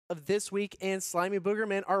of this week, and Slimy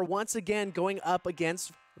Boogermen are once again going up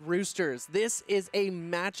against Roosters. This is a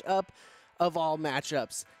matchup of all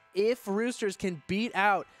matchups. If Roosters can beat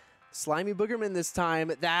out Slimy Boogermen this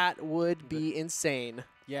time, that would be insane.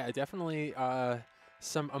 Yeah, definitely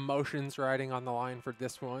some emotions riding on the line for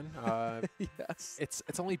this one. Yes.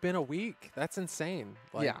 It's only been a week. That's insane.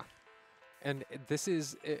 Like, yeah. And this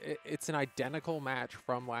is, it's an identical match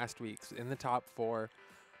from last week's in the top 4,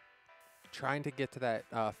 trying to get to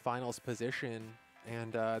that finals position.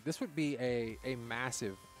 And this would be a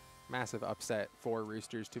massive, massive upset for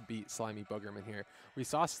Roosters to beat Slimy Boogermen here. We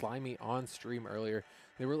saw Slimy on stream earlier.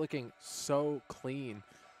 They were looking so clean.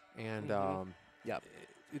 And yep.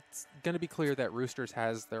 It's going to be clear that Roosters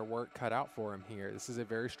has their work cut out for him here. This is a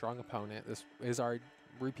very strong opponent. This is our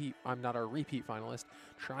repeat, I'm not our repeat finalist,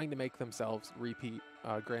 trying to make themselves repeat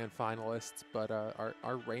grand finalists, but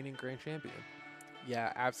our reigning grand champion.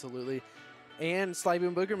 Yeah, absolutely. And Slimy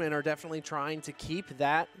and Boogermen are definitely trying to keep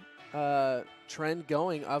that trend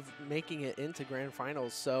going of making it into grand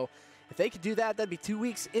finals. So if they could do that, that'd be 2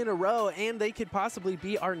 weeks in a row, and they could possibly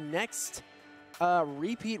be our next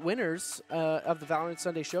repeat winners of the Valorant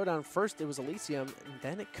Sunday Showdown. First, it was Elysium, and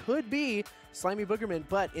then it could be Slimy Boogermen,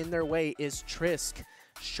 but in their way is Trisk,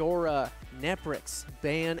 Shora, Neprix,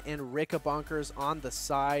 Ban, and Rickabonkers on the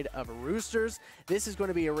side of Roosters. This is going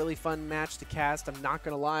to be a really fun match to cast. I'm not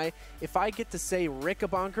going to lie. If I get to say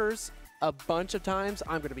Rickabonkers a bunch of times,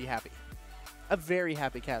 I'm going to be happy. A very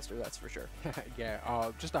happy caster, that's for sure.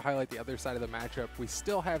 Yeah, just to highlight the other side of the matchup, we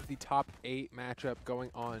still have the top 8 matchup going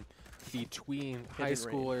on between high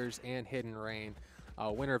schoolers and Hidden Rain.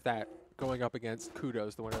 Winner of that going up against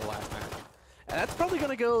Kudos, the winner of the last match. And that's probably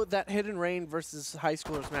going to go, that Hidden Rain versus high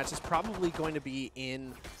schoolers match is probably going to be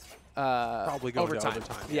in probably going overtime. To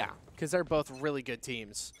overtime. Yeah, because they're both really good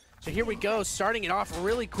teams. So here we go, starting it off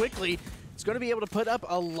really quickly. It's going to be able to put up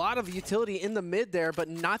a lot of utility in the mid there, but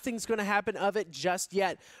nothing's going to happen of it just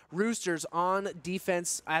yet. Roosters on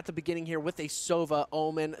defense at the beginning here with a Sova,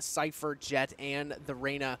 Omen, Cypher, Jet, and the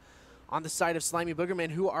Reyna. On the side of Slimy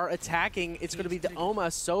Boogermen, who are attacking, it's going to be the Omen,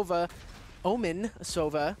 Sova,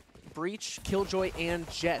 Breach, Killjoy, and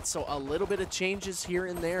Jet. So a little bit of changes here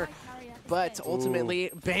and there. But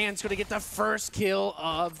ultimately, Ban's going to get the first kill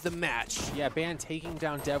of the match. Yeah, Ban taking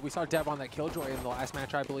down Dev. We saw Dev on that Killjoy in the last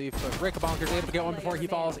match, I believe. But Rickabonkers able to get one before he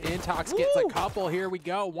falls. Intox gets a couple. Here we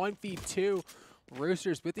go. 1v2.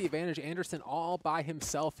 Roosters with the advantage. Anderson all by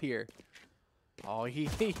himself here. Oh, he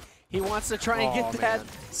wants to try and get that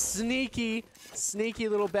sneaky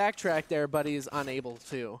little backtrack there, but he's unable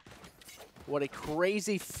to. What a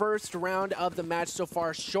crazy first round of the match so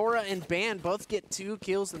far. Shora and Ban both get 2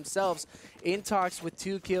 kills themselves. Intox with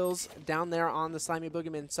 2 kills down there on the Slimy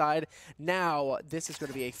Boogerman side. Now, this is going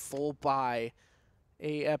to be a full buy.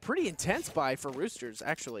 A pretty intense buy for Roosters,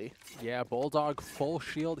 actually. Yeah, Bulldog full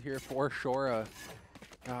shield here for Shora.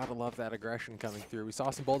 Gotta love that aggression coming through. We saw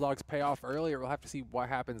some Bulldogs pay off earlier. We'll have to see what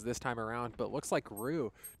happens this time around. But it looks like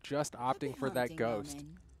Rue just opting for that ghost.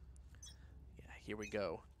 Yeah, here we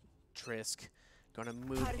go. Trisk gonna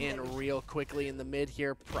move in real quickly in the mid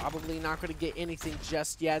here. Probably not gonna get anything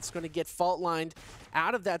just yet. It's gonna get fault lined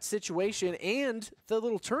out of that situation, and the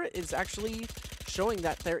little turret is actually showing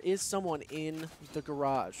that there is someone in the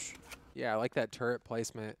garage. Yeah, I like that turret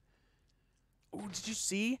placement. Oh, did you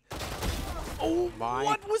see? Oh, my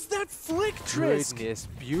what was that flick, Trisk? Goodness,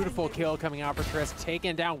 beautiful kill coming out for Trisk,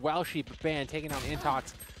 taking down Welshie, Ban taking down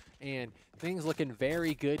Intox, and things looking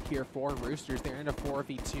very good here for Roosters. They're in a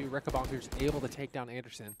 4v2. Rickabonkers able to take down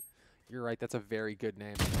Anderson. You're right, that's a very good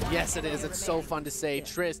name. Yes, it is. It's so fun to say.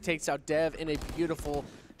 Trisk takes out Dev in a beautiful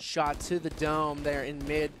shot to the dome there in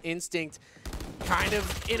mid. Instinct kind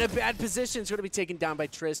of in a bad position. It's going to be taken down by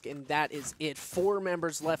Trisk, and that is it. 4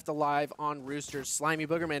 members left alive on Roosters. Slimy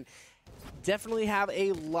Boogermen definitely have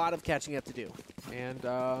a lot of catching up to do. And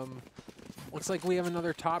looks like we have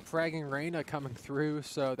another top fragging Reyna coming through,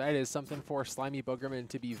 so that is something for Slimy Boogermen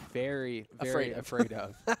to be very, very afraid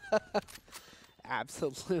of.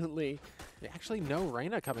 Absolutely. Actually, no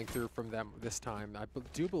Reyna coming through from them this time. I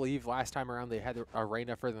do believe last time around they had a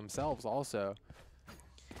Reyna for themselves also.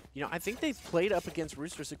 You know, I think they've played up against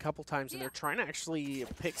Roosters a couple times, and they're trying to actually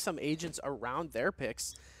pick some agents around their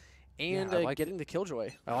picks and getting the Killjoy.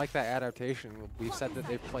 I like that adaptation. We've said that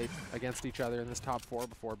they've played against each other in this top 4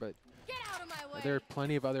 before, but there are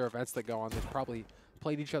plenty of other events that go on. They've probably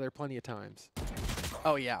played each other plenty of times.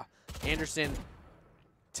 Oh, yeah. Anderson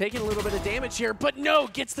taking a little bit of damage here, but no,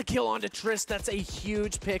 gets the kill onto Trisk. That's a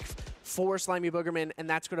huge pick for Slimy Boogermen, and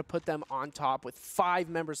that's going to put them on top with 5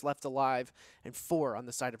 members left alive and 4 on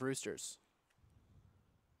the side of Roosters.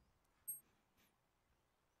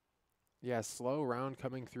 Yeah, slow round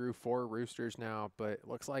coming through for Roosters now, but it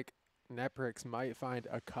looks like Neprix might find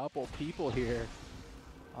a couple people here.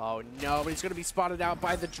 Oh no, but he's going to be spotted out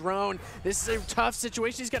by the drone. This is a tough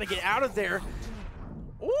situation. He's got to get out of there.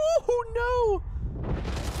 Oh no!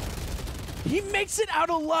 He makes it out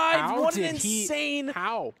alive. What an insane...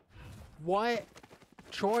 How? What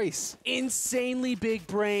choice? Insanely big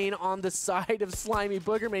brain on the side of Slimy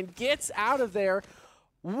Boogerman. Gets out of there.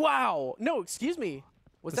 Wow. No, excuse me.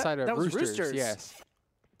 Was the side of was Roosters? Yes.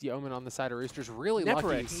 The Omen on the side of Roosters. Really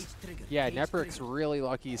lucky. Yeah, Neprix really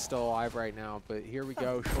lucky he's still alive right now. But here we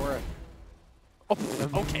go. Shora. Oh,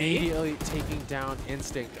 okay. Immediately taking down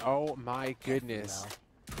Instinct. Oh my goodness.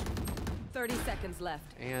 30 seconds left.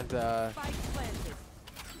 And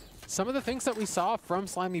some of the things that we saw from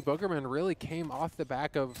Slimy Boogerman really came off the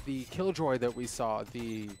back of the Killjoy that we saw,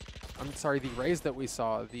 the Raze that we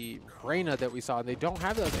saw, the Reyna that we saw. And they don't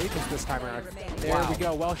have those agents this time around. There we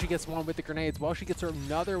go. Well, she gets one with the grenades. Well, she gets her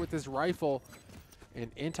another with his rifle.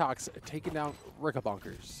 And Intox taking down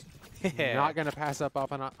Rickabonkers. Not going to pass up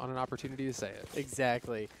on an opportunity to say it.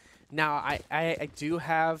 Exactly. Now, I do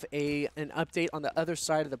have an update on the other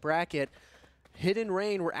side of the bracket. Hidden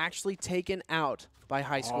Rain were actually taken out by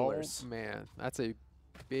high schoolers. Oh, man. That's a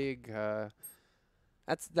big...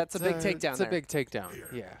 That's a big takedown there. It's a big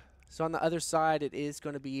takedown, yeah. So on the other side, it is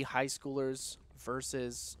going to be high schoolers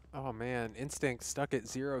versus... Oh, man. Instinct stuck at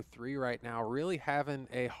 0-3 right now. Really having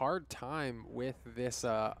a hard time with this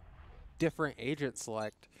different agent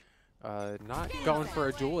select. Not going for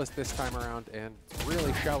a duelist this time around and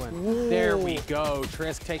really showing. Ooh. There we go.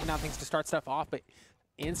 Trisk taking out things to start stuff off, but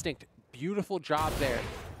Instinct, beautiful job there.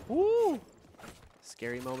 Woo!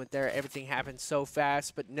 Scary moment there. Everything happened so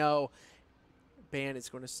fast, but no. Ban is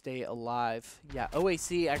going to stay alive. Yeah,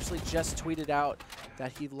 OAC actually just tweeted out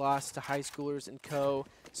that he lost to high schoolers and co.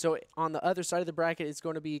 So on the other side of the bracket, it's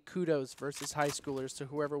going to be Kudos versus high schoolers. So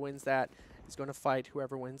whoever wins that is going to fight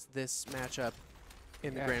whoever wins this matchup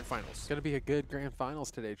in the grand finals. It's going to be a good grand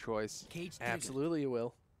finals today, Choice. Absolutely it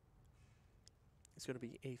will. It's going to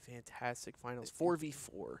be a fantastic finals.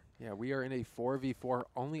 4v4. Yeah, we are in a 4v4.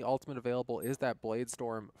 Only ultimate available is that Blade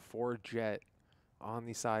Storm for Jet on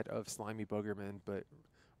the side of Slimy Boogerman. But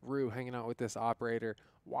Rue hanging out with this operator,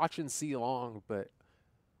 watching C Long, but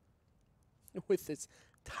with this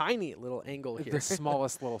tiny little angle here. The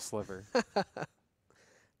smallest little sliver.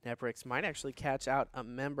 Neprix might actually catch out a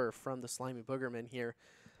member from the Slimy Boogermen here.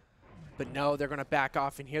 But no, they're going to back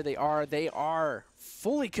off, and here they are. They are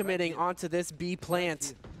fully committing onto this B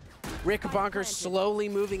plant. Rickabonkers slowly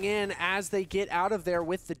moving in as they get out of there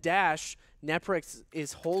with the dash. Neprix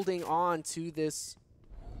is holding on to this.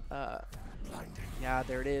 Yeah,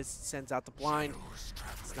 there it is. Sends out the blind.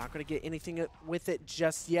 It's not going to get anything with it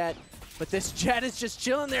just yet. But this Jet is just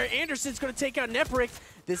chilling there. Anderson's going to take out Neprix.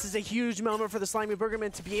 This is a huge moment for the Slimy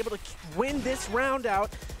Boogermen to be able to win this round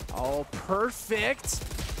out. Oh, perfect.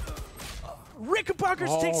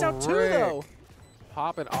 Rickabonkers takes out two, though.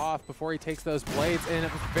 Popping off before he takes those blades, and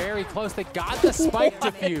it was very close. They got the spike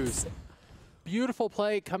defuse. Beautiful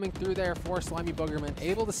play coming through there for Slimy Boogerman,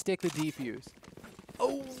 able to stick the defuse.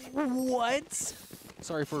 Oh, what?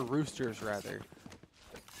 Sorry, for Roosters, rather.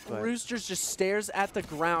 But Roosters just stares at the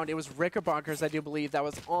ground. It was Rickabonkers, I do believe, that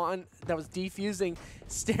was defusing.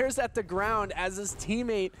 Stares at the ground as his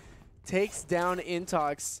teammate takes down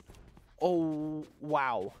Intox. Oh,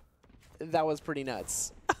 wow. That was pretty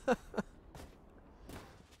nuts.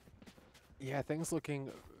 Yeah, things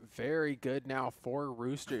looking very good now for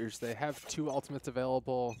Roosters. They have 2 ultimates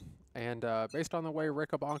available, and based on the way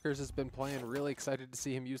Rickabonkers has been playing, really excited to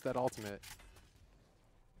see him use that ultimate.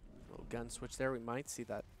 Little gun switch there. We might see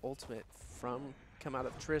that ultimate come out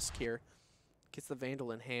of Trisk here. Gets the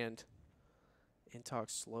Vandal in hand.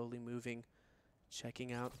 Intox slowly moving,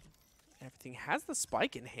 checking out everything. Has the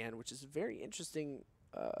spike in hand, which is a very interesting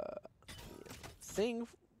thing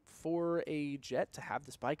for a Jet to have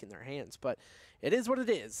the spike in their hands, but it is what it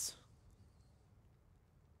is.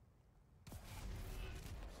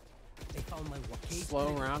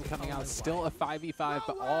 Slow round coming out, still a 5v5,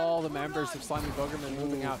 but all the members of Slimy Boogerman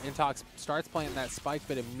moving out. Intox starts playing that spike,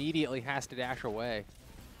 but immediately has to dash away.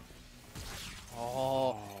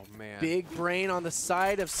 Oh, man. Big brain on the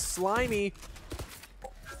side of Slimy.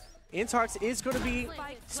 Intox is going to be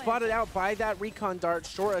spotted out by that recon dart.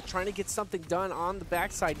 Shora trying to get something done on the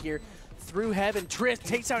backside here. Through heaven, Trisk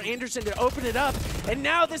takes out Anderson to open it up. And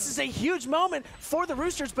now this is a huge moment for the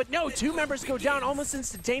Roosters, but no, 2 members go down almost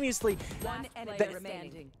instantaneously. One enemy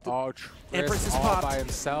remaining. Oh, Empress is all popped by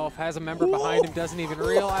himself. Has a member behind him, doesn't even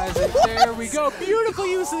realize it. There we go. Beautiful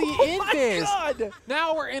use of the invis. God.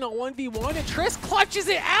 Now we're in a 1v1, and Trisk clutches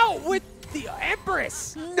it out with the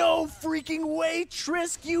Empress. No freaking way,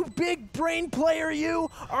 Trisk, you big brain player, you!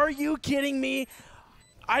 Are you kidding me?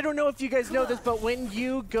 I don't know if you guys know this, but when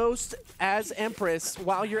you ghost as Empress,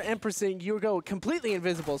 while you're Empressing, you go completely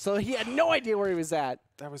invisible. So he had no idea where he was at.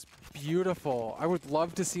 That was beautiful. I would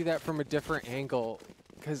love to see that from a different angle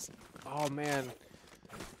because, oh man,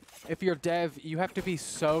 if you're Dev, you have to be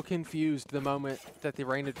so confused the moment that the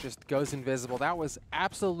Reyna just goes invisible. That was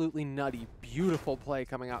absolutely nutty. Beautiful play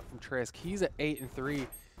coming out from Trisk. He's at 8-3.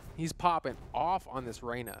 He's popping off on this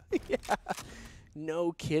Reyna. Yeah,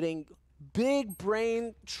 no kidding. Big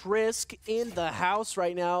brain Trisk in the house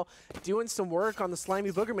right now, doing some work on the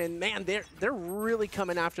Slimy Boogermen. Man, they're really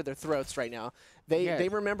coming after their throats right now. They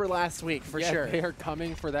remember last week for sure. They are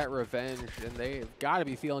coming for that revenge, and they've got to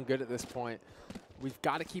be feeling good at this point. We've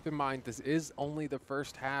got to keep in mind this is only the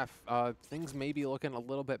first half. Things may be looking a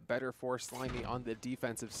little bit better for Slimy on the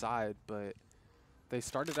defensive side, but they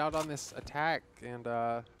started out on this attack, and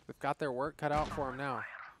they've got their work cut out for them now.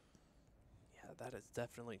 That is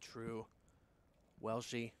definitely true.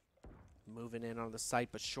 Welshi moving in on the site,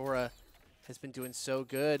 but Shora has been doing so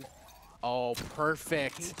good. Oh,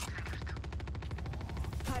 perfect.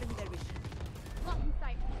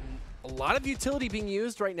 A lot of utility being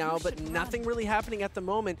used right now, but nothing really happening at the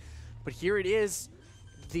moment. But here it is.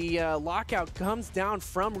 The lockout comes down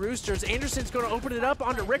from Roosters. Anderson's going to open it up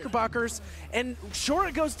onto Rickerbuckers, and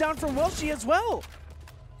Shora goes down from Welshi as well.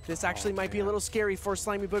 This actually might be a little scary for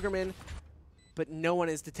Slimy Boogerman, but no one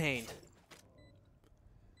is detained.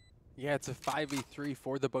 Yeah, it's a 5v3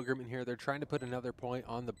 for the Boogermen here. They're trying to put another point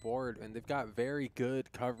on the board, and they've got very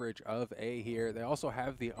good coverage of A here. They also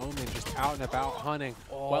have the Omen just out and about hunting.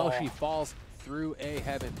 Welshi falls through A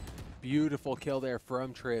heaven. Beautiful kill there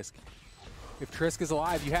from Trisk. If Trisk is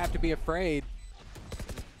alive, you have to be afraid.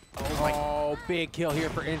 Oh, big kill here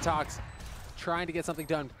for Intox. Trying to get something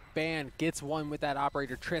done. Ban gets one with that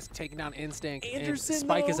operator. Trisk taking down Instinct. Anderson, and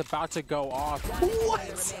Spike is about to go off.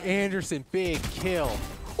 What? Anderson, big kill.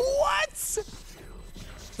 What?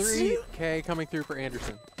 3K coming through for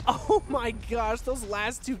Anderson. Oh my gosh, those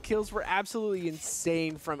last two kills were absolutely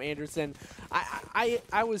insane from Anderson.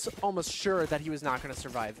 I was almost sure that he was not going to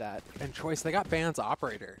survive that. And Choice, they got Ban's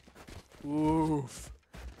operator. Oof.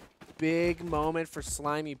 Big moment for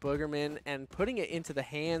Slimy Boogerman, and putting it into the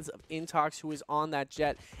hands of Intox, who is on that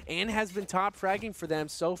jet and has been top fragging for them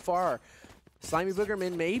so far. Slimy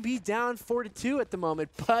Boogerman may be down 4-2 at the moment,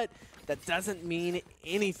 but that doesn't mean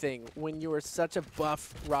anything when you are such a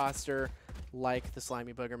buff roster like the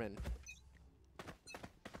Slimy Boogerman.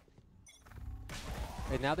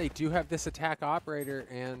 And now they do have this attack operator,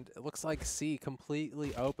 and it looks like C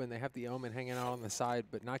completely open. They have the Omen hanging out on the side,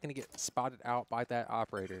 but not going to get spotted out by that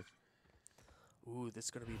operator. Ooh, this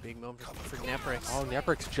is going to be a big moment for Neprix. Oh,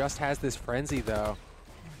 Neprix just has this frenzy, though.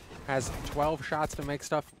 Has 12 shots to make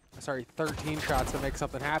stuff, sorry, 13 shots to make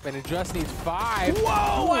something happen, and just needs 5. Whoa!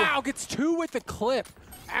 Wow, gets 2 with the clip.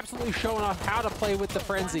 Absolutely showing off how to play with the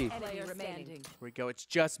frenzy. Here we go, it's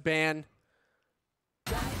just Ban.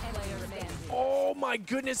 Oh my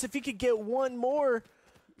goodness, if he could get one more.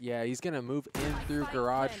 Yeah, he's going to move in through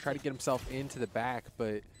garage, try to get himself into the back,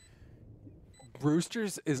 but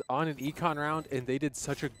Roosters is on an econ round, and they did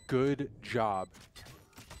such a good job.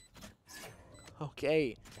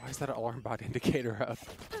 Okay. Why is that an alarm bot indicator up?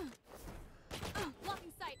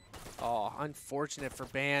 Oh, unfortunate for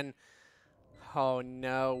Ban. Oh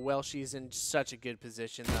no, well, she's in such a good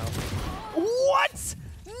position though. What?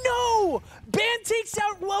 No! Ban takes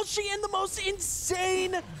out Welshi in the most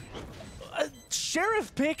insane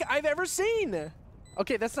sheriff pick I've ever seen.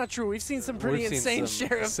 Okay, that's not true. We've seen some pretty insane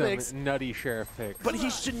sheriff picks. Some nutty sheriff picks. But he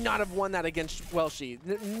should not have won that against Welshi.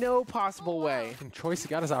 No possible way. And Choice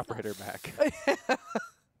got his operator back.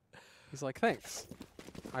 He's like, thanks.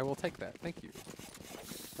 I will take that. Thank you.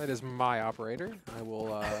 That is my operator. I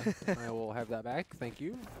will have that back. Thank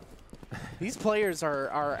you. These players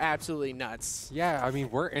are absolutely nuts. Yeah, I mean,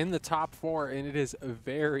 we're in the top 4, and it is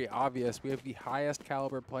very obvious. We have the highest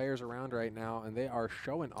caliber players around right now, and they are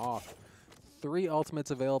showing off. 3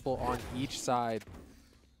 ultimates available on each side.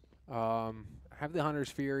 Have the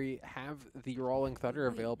Hunter's Fury, have the Rolling Thunder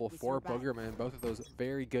available for Boogermen. Both of those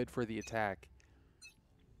very good for the attack.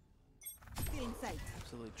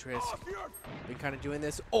 Absolutely, Trisk. Been kind of doing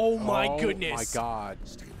this. Oh my goodness. Oh my god.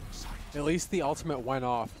 At least the ultimate went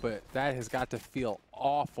off, but that has got to feel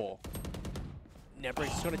awful.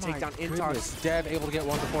 Nebrix is going to take down Intox. Dev able to get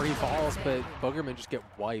one before he falls, but Boogermen just get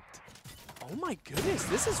wiped. Oh my goodness,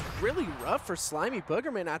 this is really rough for Slimy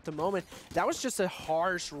Boogerman at the moment. That was just a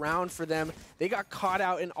harsh round for them. They got caught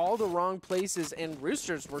out in all the wrong places, and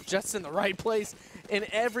Roosters were just in the right place in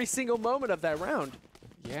every single moment of that round.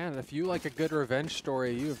 Yeah, and if you like a good revenge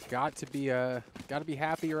story, you've got to be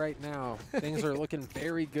happy right now. Things are looking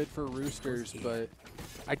very good for Roosters, but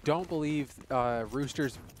I don't believe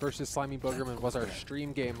Roosters versus Slimy Boogermen was our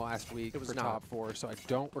stream game last week for top 4, so I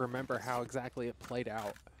don't remember how exactly it played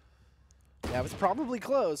out. Yeah, it was probably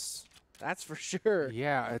close. That's for sure.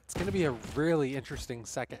 Yeah, it's going to be a really interesting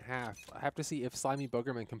second half. I have to see if Slimy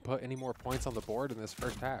Boogermen can put any more points on the board in this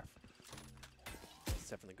first half. It's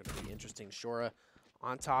definitely going to be interesting. Shora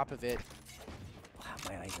on top of it. Wow,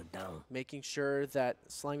 my eyes are down. Making sure that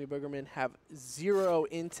Slimy Boogermen have 0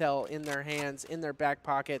 intel in their hands, in their back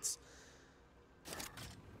pockets.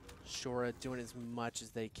 Shora doing as much as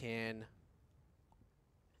they can.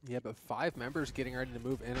 Yeah, but 5 members getting ready to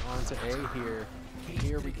move in onto A here.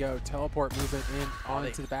 Here we go. Teleport movement in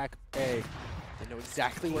onto the back A. They know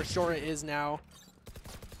exactly where Shora is now.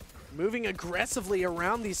 Moving aggressively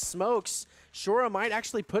around these smokes. Shora might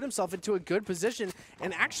actually put himself into a good position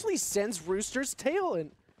and actually sends Roosters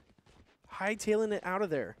hightailing it out of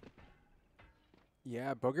there.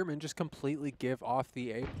 Yeah, Boogermen just completely give off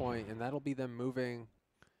the A point, and that'll be them moving.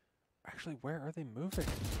 Actually, where are they moving?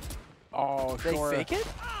 Oh, They Shora. fake it?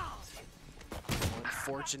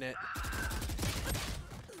 Unfortunate.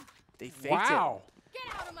 They faked it. Wow.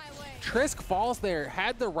 Get out of my way. Trisk falls there,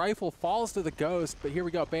 had the rifle, falls to the ghost, but here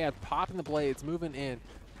we go. Bad, popping the blades, moving in.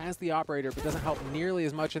 Has the operator, but doesn't help nearly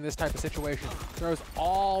as much in this type of situation. Throws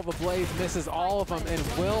all the blades, misses all of them, and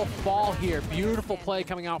will fall here. Beautiful play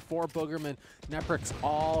coming out for Boogerman. Neprix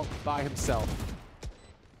all by himself.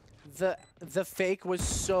 The fake was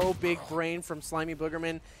so big brain from Slimy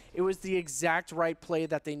Boogerman. It was the exact right play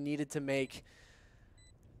that they needed to make.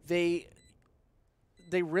 They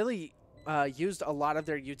really used a lot of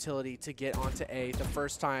their utility to get onto A the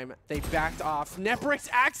first time. They backed off. Neprix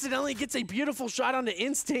accidentally gets a beautiful shot onto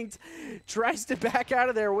Instinct. Tries to back out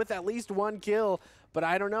of there with at least 1 kill. But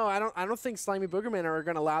I don't know. I don't think Slimy Boogermen are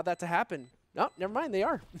going to allow that to happen. No, never mind. They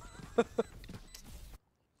are.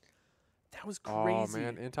 That was crazy. Oh,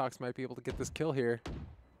 man. Intox might be able to get this kill here.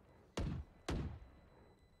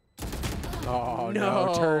 Oh,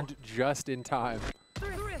 no. Turned just in time.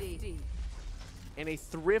 Thrifty. And a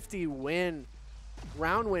thrifty win.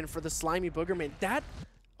 Round win for the Slimy Boogermen. That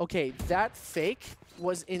fake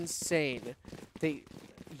was insane. They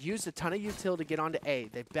used a ton of util to get onto A.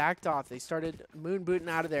 They backed off. They started moon booting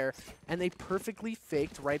out of there. And they perfectly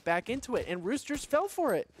faked right back into it. And Roosters fell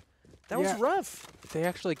for it. That was rough. They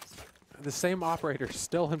actually... The same operator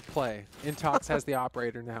still in play. Intox has the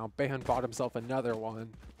operator now. Behan bought himself another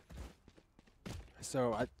one.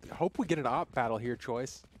 So I hope we get an op battle here,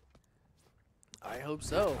 Choice. I hope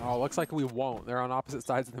so. Oh, looks like we won't. They're on opposite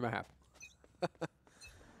sides of the map.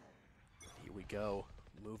 Here we go.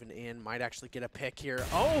 Moving in. Might actually get a pick here.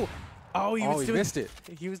 Oh! Oh, he missed it.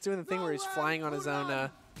 He was doing the thing where he's flying on his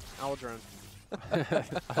own owl drone.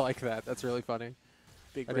 I like that. That's really funny.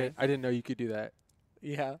 Big I brain. didn't know you could do that.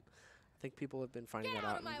 Yeah. I think people have been finding that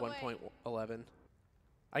out in 1.11.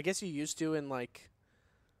 I guess you used to in like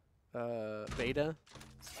beta,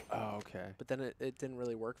 Oh, okay. but then it didn't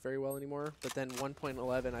really work very well anymore. But then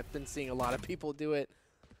 1.11, I've been seeing a lot of people do it.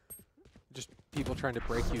 Just people trying to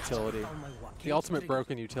break utility. The ultimate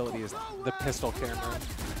broken utility is the pistol camera.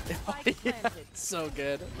 Yeah, it's so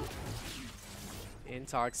good.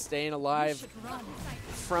 Intox staying alive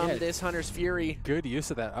from this Hunter's Fury. Good use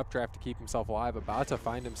of that updraft to keep himself alive. About to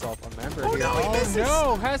find himself a member Oh, here. no, he misses!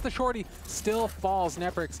 No! Has the shorty. Still falls.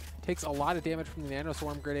 Neprix takes a lot of damage from the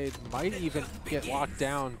Nanoswarm grenade. Might even get locked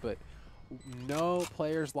down, but no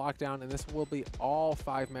players locked down, and this will be all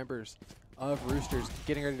 5 members of Roosters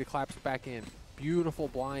getting ready to collapse back in. Beautiful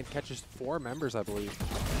blind. Catches 4 members, I believe.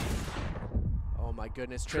 Oh my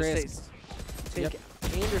goodness. Trisk. Take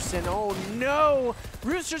Anderson. Oh no!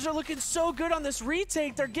 Roosters are looking so good on this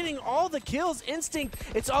retake. They're getting all the kills. Instinct,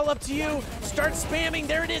 it's all up to you. Start spamming.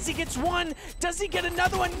 There it is. He gets 1. Does he get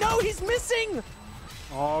another one? No, he's missing.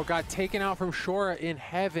 Oh, got taken out from Shora in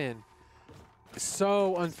heaven.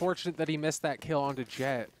 So unfortunate that he missed that kill onto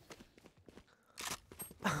Jet.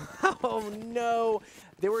 Oh no!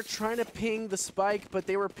 They were trying to ping the spike, but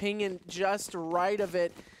they were pinging just right of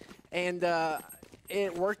it, and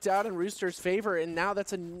it worked out in Roosters' favor. And now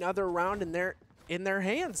that's another round in their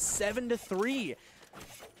hands, 7-3.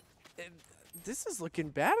 This is looking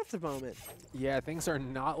bad at the moment. Yeah, things are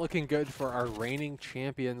not looking good for our reigning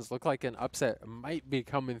champions. Look like an upset might be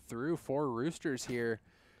coming through for Roosters here.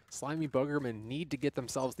 Slimy Boogermen need to get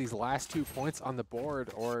themselves these last 2 points on the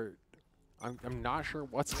board, or I'm not sure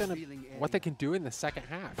what they can do in the second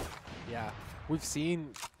half. Yeah. We've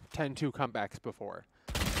seen 10-2 comebacks before,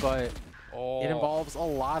 but it involves a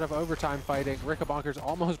lot of overtime fighting. Rickabonker's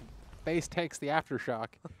almost face takes the aftershock.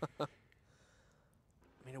 I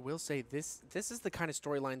mean, I will say this is the kind of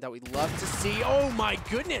storyline that we love to see. Oh my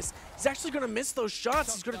goodness! He's actually going to miss those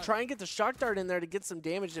shots. He's going to try and get the shock dart in there to get some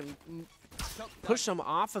damage and push him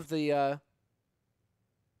off of the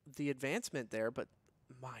advancement there. But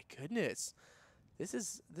my goodness, this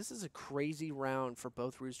is a crazy round for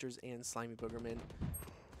both Roosters and Slimy Boogermen.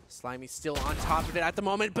 Slimy's still on top of it at the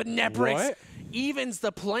moment, but Neprix evens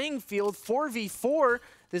the playing field 4v4.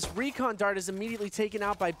 This recon dart is immediately taken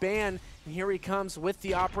out by Ban, and here he comes with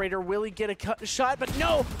the operator. Will he get a shot? But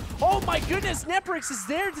no! Oh my goodness, Neprix is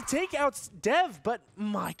there to take out Dev, but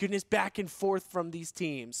my goodness, back and forth from these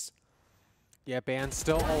teams. Yeah, Ban's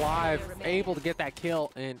still alive, able to get that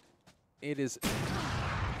kill, and it is...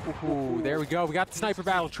 Ooh, there we go. We got the sniper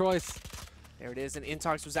battle choice. There it is, and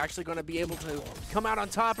Intox was actually going to be able to come out on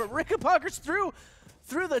top, but Rickenbachers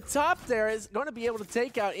through the top there is going to be able to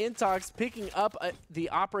take out Intox, picking up the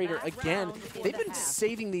operator again. They've been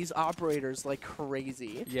saving these operators like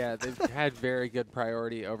crazy. Yeah, they've had very good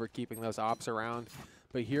priority over keeping those ops around.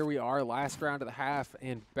 But here we are, last round of the half,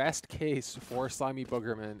 and best case for Slimy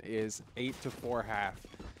Boogermen is 8-4 half.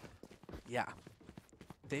 Yeah,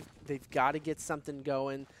 they've got to get something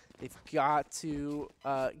going. They've got to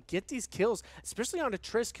get these kills, especially on a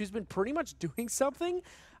Trisk who's been pretty much doing something.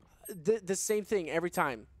 The same thing every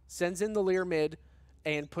time. Sends in the Lear mid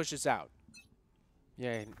and pushes out.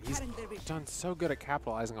 Yeah, and he's done so good at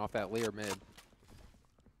capitalizing off that Lear mid.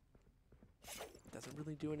 Doesn't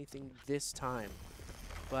really do anything this time,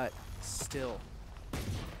 but still.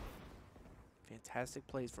 Fantastic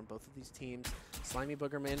plays from both of these teams. Slimy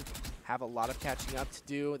Boogermen have a lot of catching up to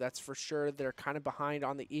do, that's for sure. They're kind of behind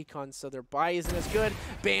on the econ, so their buy isn't as good.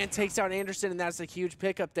 Ban takes out Anderson, and that's a huge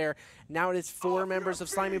pickup there. Now it is 4 members of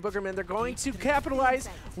Slimy Boogermen. They're going to capitalize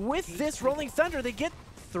with this Rolling Thunder. They get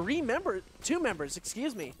 2 members,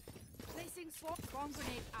 excuse me.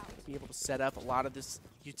 Be able to set up a lot of this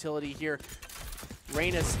utility here.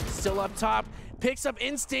 Reyna's still up top, picks up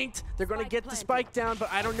Instinct. They're going to get the spike down,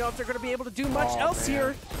 but I don't know if they're going to be able to do much else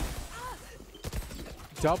here.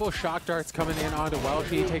 Double shock darts coming in onto Welsh.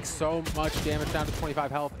 Takes so much damage, down to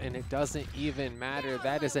 25 health, and it doesn't even matter.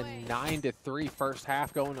 That is a 9-3 first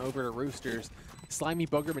half going over to Roosters. Slimy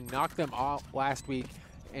Boogermen knocked them off last week,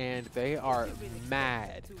 and they are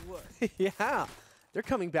mad. Yeah, they're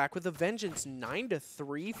coming back with a vengeance.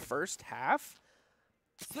 9-3 first half.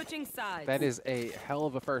 Switching sides. That is a hell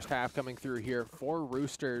of a first half coming through here for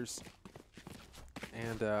Roosters.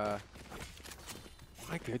 And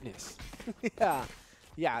my goodness.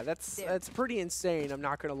 Yeah, that's pretty insane. I'm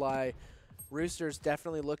not gonna lie. Roosters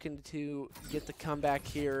definitely looking to get the comeback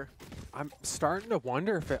here. I'm starting to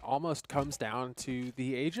wonder if it almost comes down to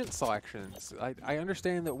the agent selections. I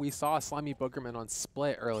understand that we saw Slimy Boogerman on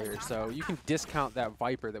Split earlier, so you can discount that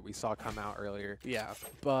Viper that we saw come out earlier. Yeah,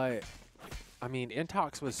 but I mean,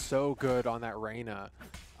 Intox was so good on that Reyna.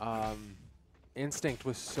 Instinct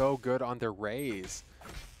was so good on their Rays.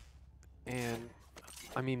 And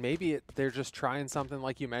I mean, maybe they're just trying something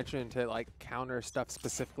like you mentioned to like counter stuff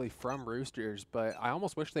specifically from Roosters, but I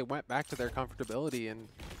almost wish they went back to their comfortability, and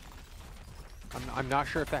I'm not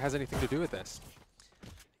sure if that has anything to do with this.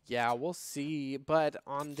 Yeah, we'll see. But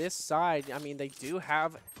on this side, I mean, they do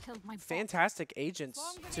have fantastic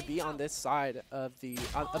agents to be on this side of the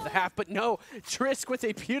half. But no, Trisk with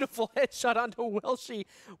a beautiful headshot onto Welshie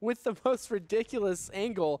with the most ridiculous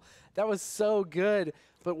angle. That was so good.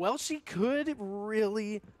 But Welshie could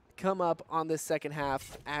really come up on this second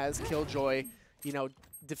half as Killjoy, you know,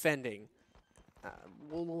 defending.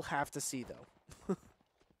 We'll have to see, though.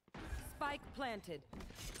 Spike planted.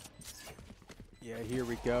 Yeah, here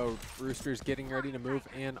we go. Roosters getting ready to move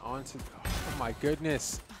in onto... Oh, my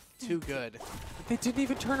goodness. Too good. They didn't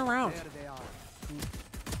even turn around.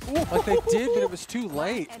 Like they did, but it was too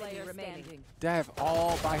late. Dev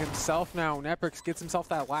all by himself now. Neprix gets himself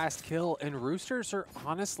that last kill, and Roosters are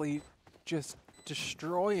honestly just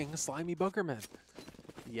destroying Slimy Boogermen.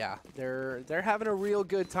 Yeah, they're having a real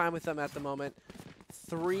good time with them at the moment.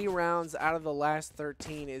 3 rounds out of the last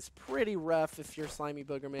 13 is pretty rough if you're Slimy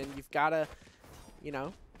Boogerman. You've got to, you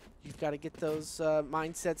know, you've got to get those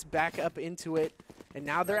mindsets back up into it. And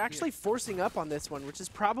now they're actually forcing up on this one, which is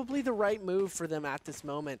probably the right move for them at this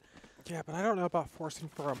moment. Yeah, but I don't know about forcing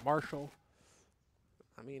for a Marshall.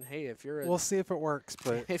 I mean, hey, if you're we'll see if it works,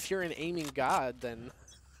 but if you're an aiming god, then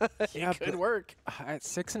yeah, it could work. At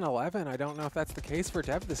 6-11, I don't know if that's the case for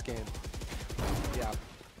Dev this game. Yeah.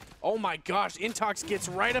 Oh my gosh, Intox gets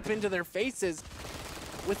right up into their faces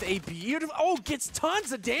with a beautiful... Oh, gets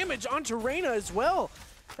tons of damage onto Reyna as well.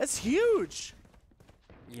 That's huge.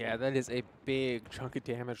 Yeah, that is a big chunk of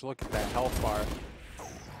damage. Look at that health bar.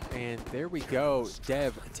 And there we go.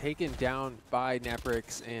 Dev taken down by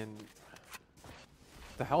Neprix, and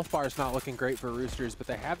the health bar is not looking great for Roosters, but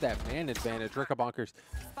they have that man advantage. Rickabonkers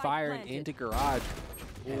firing into Garage.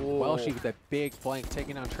 And Welshie with a big flank,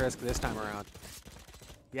 taking down Trisk this time around.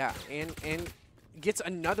 Yeah, and gets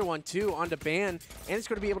another one too onto Ban, and it's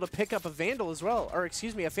going to be able to pick up a Vandal as well, or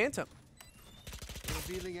excuse me, a Phantom.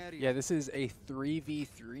 Yeah, this is a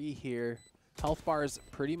 3v3 here. Health bar is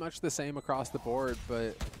pretty much the same across the board,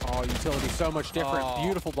 but utility so much different.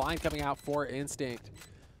 Beautiful blind coming out for Instinct.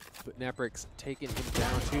 But Neprix taking him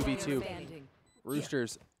down 2v2.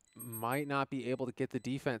 Roosters might not be able to get the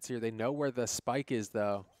defense here. They know where the spike is,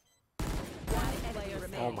 though.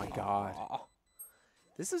 Oh my god.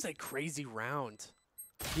 This is a crazy round.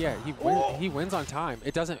 Yeah, he wins on time.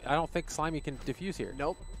 It doesn't. I don't think Slimy can defuse here.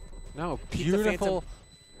 Nope. No, beautiful.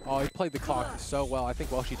 Oh, he played the clock so well. I think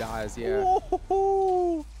Welshie dies. Yeah.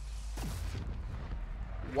 Whoa.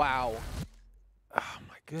 Wow. Oh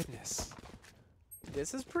my goodness.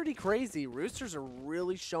 This is pretty crazy. Roosters are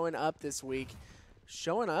really showing up this week.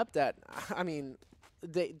 Showing up that, I mean,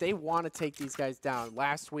 they want to take these guys down.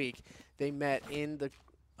 Last week, they met in the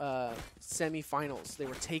semifinals. They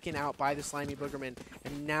were taken out by the Slimy Boogermen,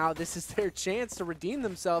 and now this is their chance to redeem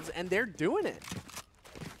themselves, and they're doing it.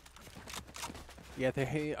 Yeah,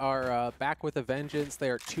 they are back with a vengeance. They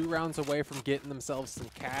are 2 rounds away from getting themselves some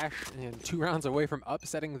cash and 2 rounds away from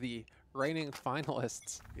upsetting the reigning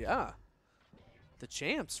finalists. Yeah. The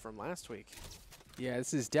champs from last week. Yeah,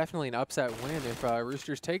 this is definitely an upset win if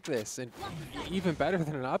Roosters take this. And even better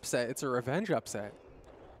than an upset, it's a revenge upset.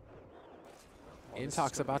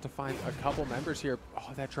 Intoc's about to find a couple members here.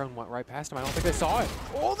 Oh, that drone went right past him. I don't think they saw it.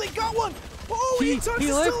 Oh, they got one. Oh, Intoc's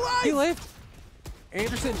still alive. He lived.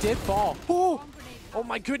 Anderson did fall. Oh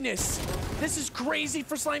my goodness. This is crazy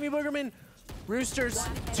for Slimy Boogerman. Roosters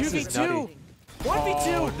 2v2. 1v2.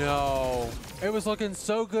 Oh no. It was looking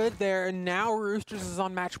so good there, and now Roosters is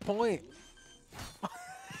on match point.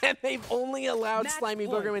 And they've only allowed Slimy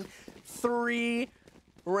Boogerman 3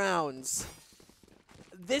 rounds.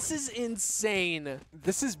 This is insane.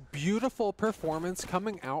 This is beautiful performance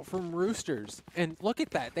coming out from Roosters. And look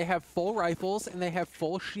at that. They have full rifles and they have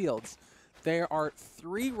full shields. There are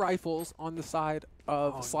 3 rifles on the side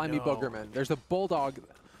of Slimy Boogerman. There's a Bulldog.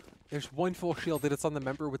 There's 1 full shield, and it's on the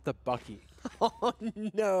member with the Bucky. Oh,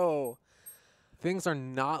 no. Things are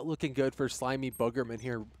not looking good for Slimy Boogerman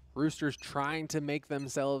here. Roosters trying to make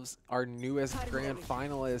themselves our newest grand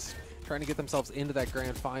finalist, trying to get themselves into that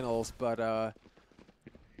grand finals, but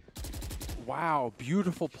wow,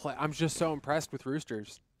 beautiful play. I'm just so impressed with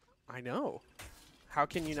Roosters. I know. How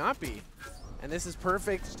can you not be? And this is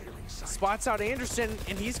perfect. Spots out Anderson,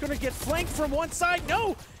 and he's going to get flanked from one side.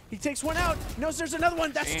 No! He takes one out. Knows there's another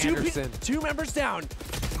one. That's two members down.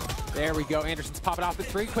 There we go. Anderson's popping off the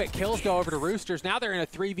 3 quick kills go over to Roosters. Now they're in a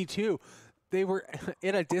 3v2. They were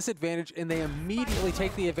in a disadvantage, and they immediately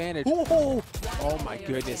take the advantage. Oh my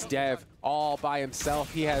goodness, Dev all by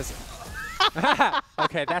himself. He has...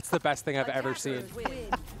 Okay, that's the best thing I've ever seen.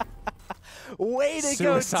 Way to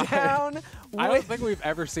go down. I don't think we've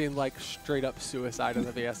ever seen like straight up suicide in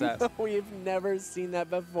the VSS. We've never seen that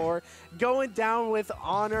before. Going down with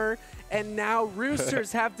honor, and now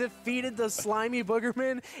Roosters have defeated the Slimy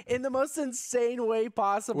Boogermen in the most insane way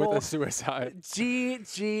possible. With a suicide.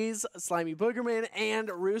 GG's Slimy Boogermen and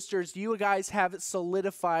Roosters. You guys have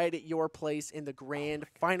solidified your place in the grand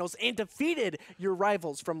finals and defeated your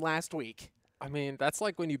rivals from last week. I mean, that's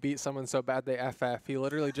like when you beat someone so bad they FF. He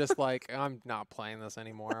literally just like, I'm not playing this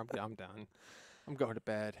anymore. I'm done. I'm going to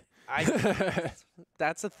bed.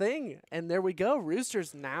 That's a thing. And there we go.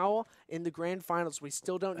 Roosters now in the grand finals. We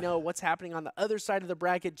still don't know what's happening on the other side of the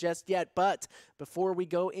bracket just yet. But before we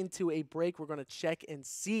go into a break, we're going to check and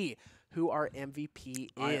see who our MVP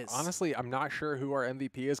is. Honestly, I'm not sure who our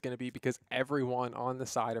MVP is going to be because everyone on the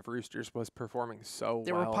side of Roosters was performing so well.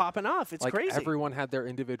 They were popping off. It's crazy. Everyone had their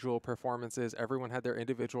individual performances. Everyone had their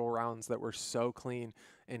individual rounds that were so clean.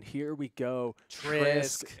 And here we go.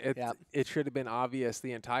 Trisk. It should have been obvious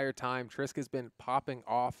the entire time. Trisk has been popping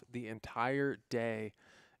off the entire day.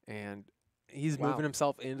 And he's moving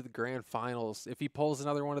himself into the grand finals. If he pulls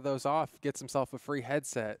another one of those off, gets himself a free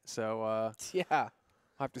headset. So, yeah.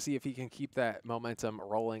 We'll have to see if he can keep that momentum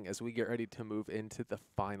rolling as we get ready to move into the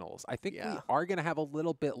finals. I think we are going to have a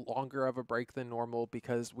little bit longer of a break than normal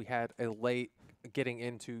because we had a late getting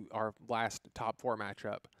into our last top 4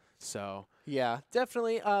 matchup. So yeah,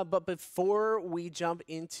 definitely. But before we jump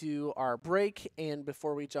into our break and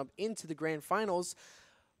before we jump into the grand finals,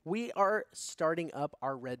 we are starting up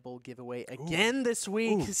our Red Bull giveaway again this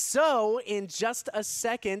week. So in just a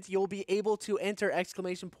second, you'll be able to enter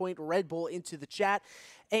 !Red Bull into the chat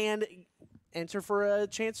and enter for a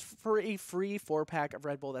chance for a free 4-pack of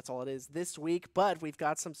Red Bull. That's all it is this week. But we've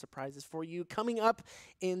got some surprises for you coming up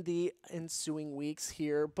in the ensuing weeks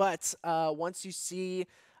here. But once you see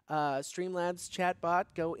Streamlabs chatbot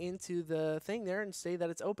go into the thing there and say that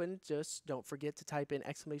it's open, just don't forget to type in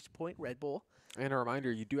 !Red Bull. And a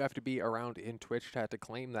reminder, you do have to be around in Twitch chat to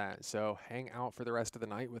claim that. So hang out for the rest of the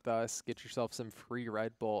night with us, get yourself some free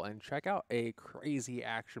Red Bull, and check out a crazy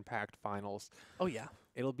action-packed finals. Oh, yeah.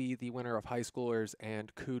 It'll be the winner of high schoolers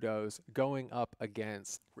and kudos going up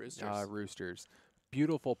against Roosters.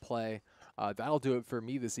 Beautiful play. That'll do it for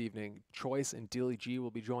me this evening. Choice and Dilly G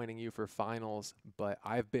will be joining you for finals, but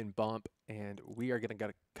I've been Bump, and we are going to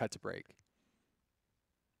get a cut to break.